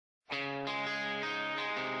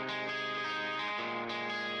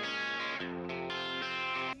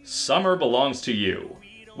Summer belongs to you.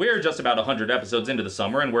 We're just about 100 episodes into the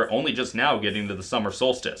summer, and we're only just now getting to the summer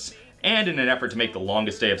solstice. And in an effort to make the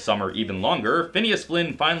longest day of summer even longer, Phineas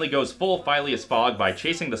Flynn finally goes full Phileas Fogg by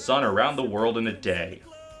chasing the sun around the world in a day.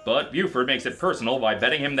 But Buford makes it personal by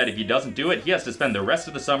betting him that if he doesn't do it, he has to spend the rest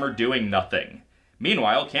of the summer doing nothing.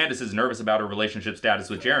 Meanwhile, Candace is nervous about her relationship status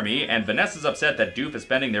with Jeremy, and Vanessa's upset that Doof is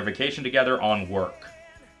spending their vacation together on work.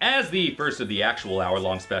 As the first of the actual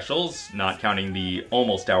hour-long specials, not counting the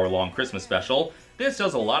almost hour-long Christmas special, this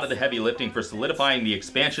does a lot of the heavy lifting for solidifying the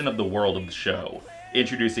expansion of the world of the show,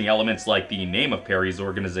 introducing elements like the name of Perry's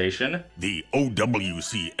organization, the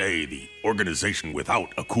OWCA, the organization without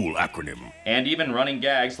a cool acronym, and even running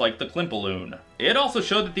gags like the Klimpaloon. It also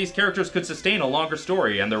showed that these characters could sustain a longer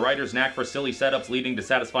story, and the writer's knack for silly setups leading to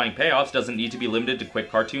satisfying payoffs doesn't need to be limited to quick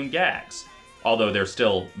cartoon gags. Although they're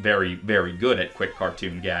still very, very good at quick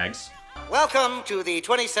cartoon gags. Welcome to the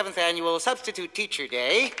 27th Annual Substitute Teacher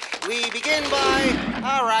Day. We begin by...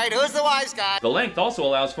 Alright, who's the wise guy? The length also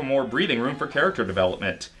allows for more breathing room for character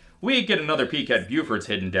development. We get another peek at Buford's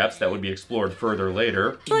hidden depths that would be explored further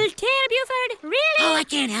later. Lieutenant Buford, really? Oh, I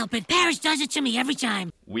can't help it. Paris does it to me every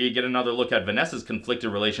time. We get another look at Vanessa's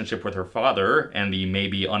conflicted relationship with her father, and the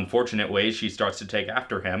maybe unfortunate ways she starts to take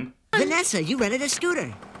after him. Vanessa, you rented a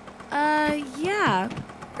scooter. Yeah.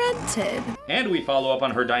 Rented. And we follow up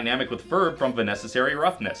on her dynamic with Ferb from The Necessary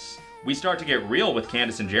Roughness. We start to get real with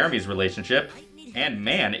Candace and Jeremy's relationship, and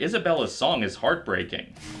man, Isabella's song is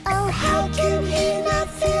heartbreaking. Oh, how can he not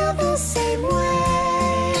feel the same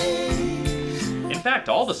way? In fact,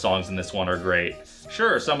 all the songs in this one are great.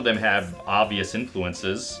 Sure, some of them have obvious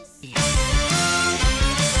influences.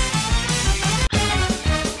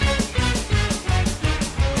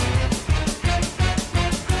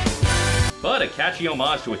 But a catchy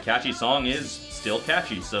homage to a catchy song is still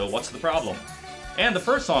catchy, so what's the problem? And the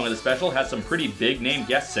first song of the special has some pretty big-name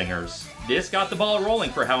guest singers. This got the ball rolling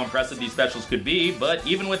for how impressive these specials could be, but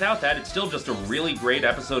even without that, it's still just a really great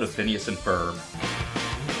episode of Phineas and Ferb.